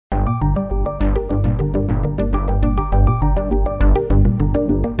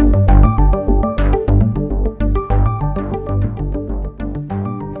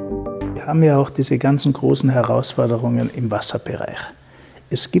haben ja auch diese ganzen großen Herausforderungen im Wasserbereich.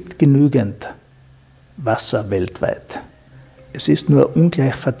 Es gibt genügend Wasser weltweit. Es ist nur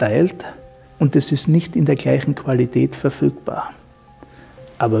ungleich verteilt und es ist nicht in der gleichen Qualität verfügbar.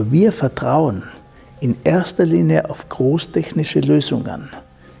 Aber wir vertrauen in erster Linie auf großtechnische Lösungen.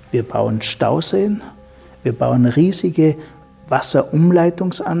 Wir bauen Stauseen, wir bauen riesige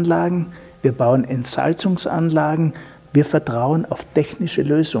Wasserumleitungsanlagen, wir bauen Entsalzungsanlagen, wir vertrauen auf technische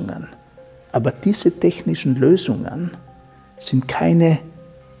Lösungen. Aber diese technischen Lösungen sind keine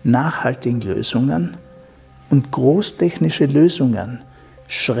nachhaltigen Lösungen und großtechnische Lösungen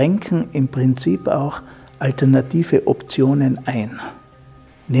schränken im Prinzip auch alternative Optionen ein.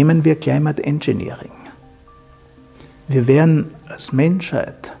 Nehmen wir Climate Engineering. Wir werden als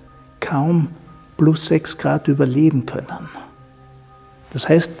Menschheit kaum plus 6 Grad überleben können. Das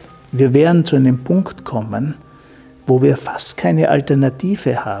heißt, wir werden zu einem Punkt kommen, wo wir fast keine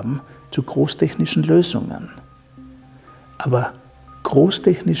Alternative haben zu großtechnischen Lösungen. Aber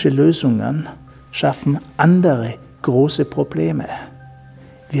großtechnische Lösungen schaffen andere große Probleme.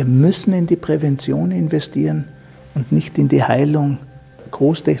 Wir müssen in die Prävention investieren und nicht in die Heilung.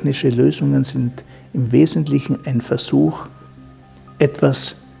 Großtechnische Lösungen sind im Wesentlichen ein Versuch,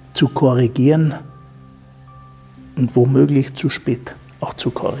 etwas zu korrigieren und womöglich zu spät auch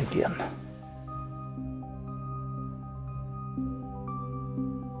zu korrigieren.